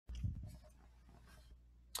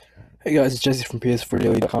Hey guys, it's Jesse from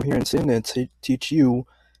PS4Daily.com here, and today I'm going to teach you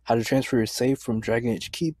how to transfer your save from Dragon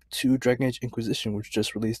Age Keep to Dragon Age Inquisition, which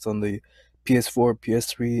just released on the PS4,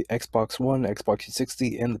 PS3, Xbox One, Xbox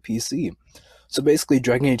 360, and the PC. So basically,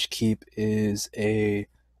 Dragon Age Keep is a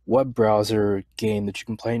web browser game that you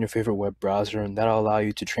can play in your favorite web browser, and that'll allow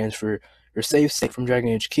you to transfer your save state from Dragon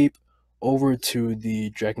Age Keep over to the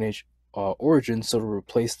Dragon Age Origin, so to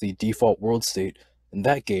replace the default world state in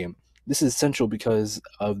that game. This is essential because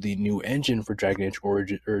of the new engine for Dragon Age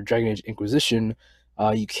Origin or Dragon Age Inquisition.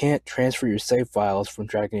 You can't transfer your save files from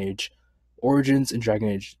Dragon Age Origins and Dragon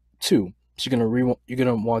Age 2. So you're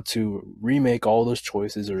gonna want to remake all those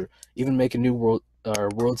choices, or even make a new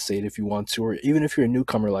world state if you want to, or even if you're a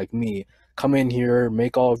newcomer like me, come in here,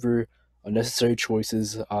 make all of your necessary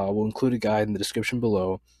choices. We'll include a guide in the description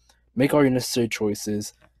below. Make all your necessary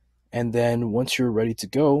choices, and then once you're ready to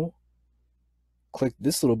go, click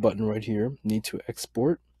this little button right here, need to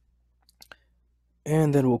export,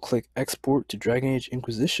 and then we'll click export to Dragon Age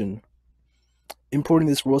Inquisition. Importing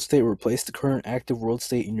this world state will replace the current active world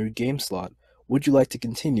state in your game slot. Would you like to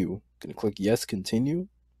continue? Gonna click yes, continue.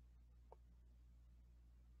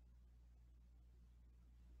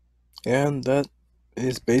 And that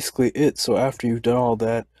is basically it. So after you've done all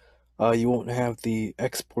that, you won't have the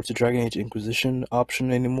export to Dragon Age Inquisition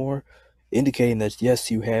option anymore, indicating that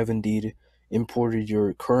yes, you have indeed imported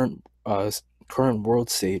your current world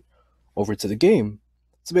state over to the game.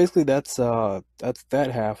 So basically, that's that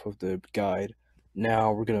half of the guide.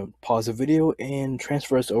 Now we're gonna pause the video and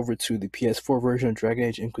transfer us over to the PS4 version of Dragon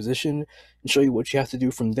Age Inquisition and show you what you have to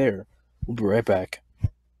do from there. We'll be right back.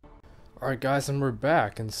 Alright guys, and we're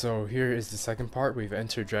back, and so here is the second part. We've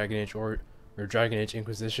entered Dragon Age or Dragon Age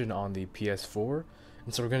Inquisition on the PS4,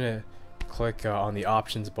 and so we're gonna click on the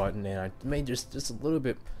options button, and I made just a little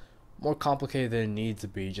bit more complicated than it needs to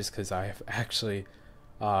be, just because I have actually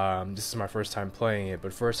this is my first time playing it.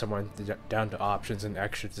 But first I went down to options and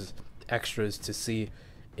extras to see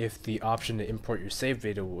if the option to import your save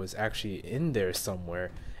data was actually in there somewhere,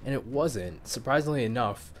 and it wasn't. Surprisingly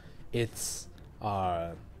enough, it's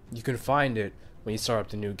you can find it when you start up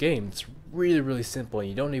the new game. It's really simple, and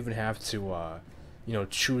you don't even have to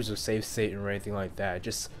choose a save state or anything like that. It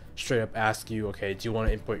just straight up ask you, okay, do you want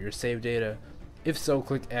to import your save data? If so,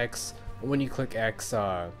 click X. When you click X, it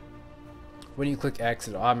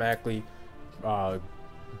automatically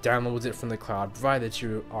downloads it from the cloud, provided that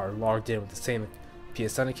you are logged in with the same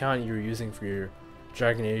PSN account you're using for your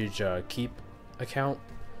Dragon Age Keep account.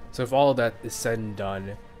 So if all of that is said and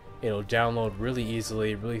done, it'll download really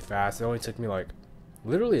easily, really fast. It only took me like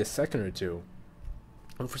literally a second or two.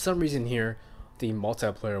 And for some reason here, the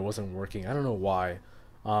multiplayer wasn't working. I don't know why.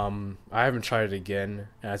 I haven't tried it again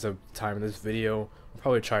as of the time of this video. I'll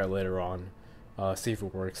probably try it later on, see if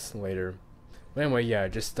it works later. But anyway, yeah,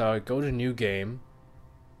 just go to new game,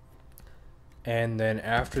 and then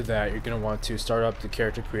after that you're gonna want to start up the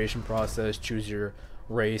character creation process, choose your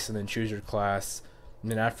race, and then choose your class.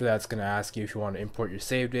 And then after that, it's going to ask you if you want to import your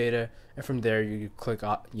save data, and from there you click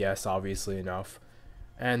yes, obviously enough.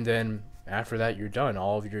 And then after that, you're done.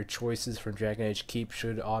 All of your choices from Dragon Age Keep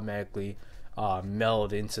should automatically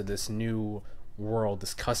meld into this new world,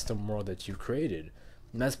 this custom world that you've created.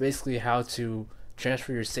 And that's basically how to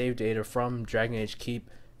transfer your save data from Dragon Age Keep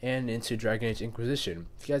and into Dragon Age Inquisition.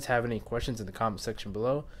 If you guys have any questions in the comment section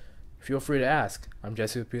below, feel free to ask. I'm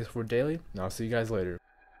Jesse with PS4 Daily, and I'll see you guys later.